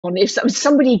If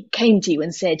somebody came to you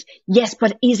and said, yes,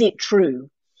 but is it true?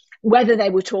 Whether they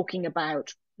were talking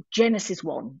about Genesis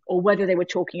 1 or whether they were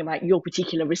talking about your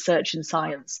particular research and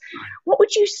science, what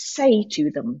would you say to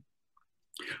them?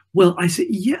 Well, I say,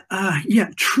 yeah,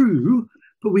 true,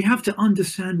 but we have to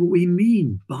understand what we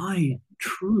mean by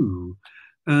true.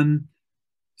 Um,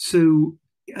 so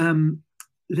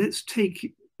let's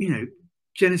take,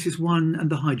 Genesis 1 and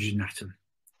the hydrogen atom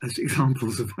as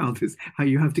examples of how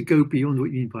you have to go beyond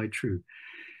what you mean by true.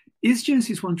 Is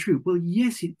Genesis 1 true? Well,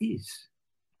 yes, it is.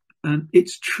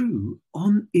 It's true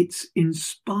on its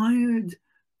inspired,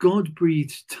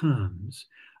 God-breathed terms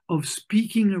of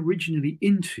speaking originally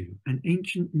into an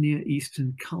ancient Near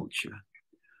Eastern culture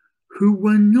who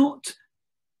were not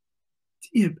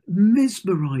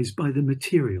mesmerized by the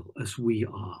material as we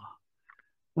are.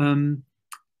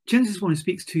 Genesis 1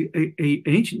 speaks to an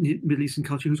ancient Middle Eastern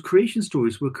culture whose creation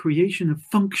stories were creation of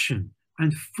function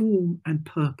and form and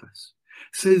purpose.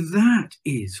 So that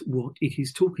is what it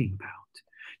is talking about.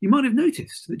 You might have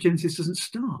noticed that Genesis doesn't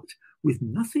start with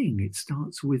nothing. It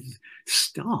starts with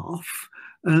staff,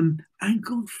 and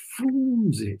God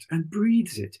forms it and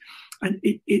breathes it. And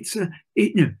it's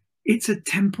a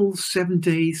temple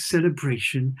 7-day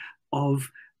celebration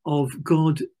of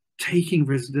God taking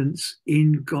residence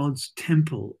in God's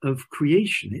temple of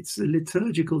creation. It's a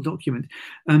liturgical document.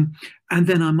 And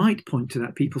then I might point to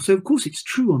that, people. So, of course, it's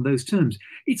true on those terms.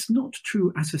 It's not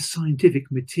true as a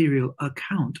scientific material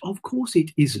account. Of course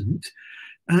it isn't.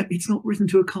 It's not written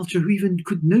to a culture who even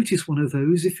could notice one of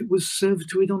those if it was served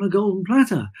to it on a golden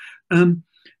platter.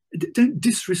 Don't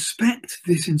disrespect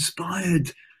this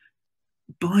inspired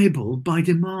Bible by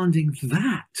demanding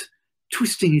that,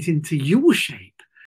 twisting it into your shape.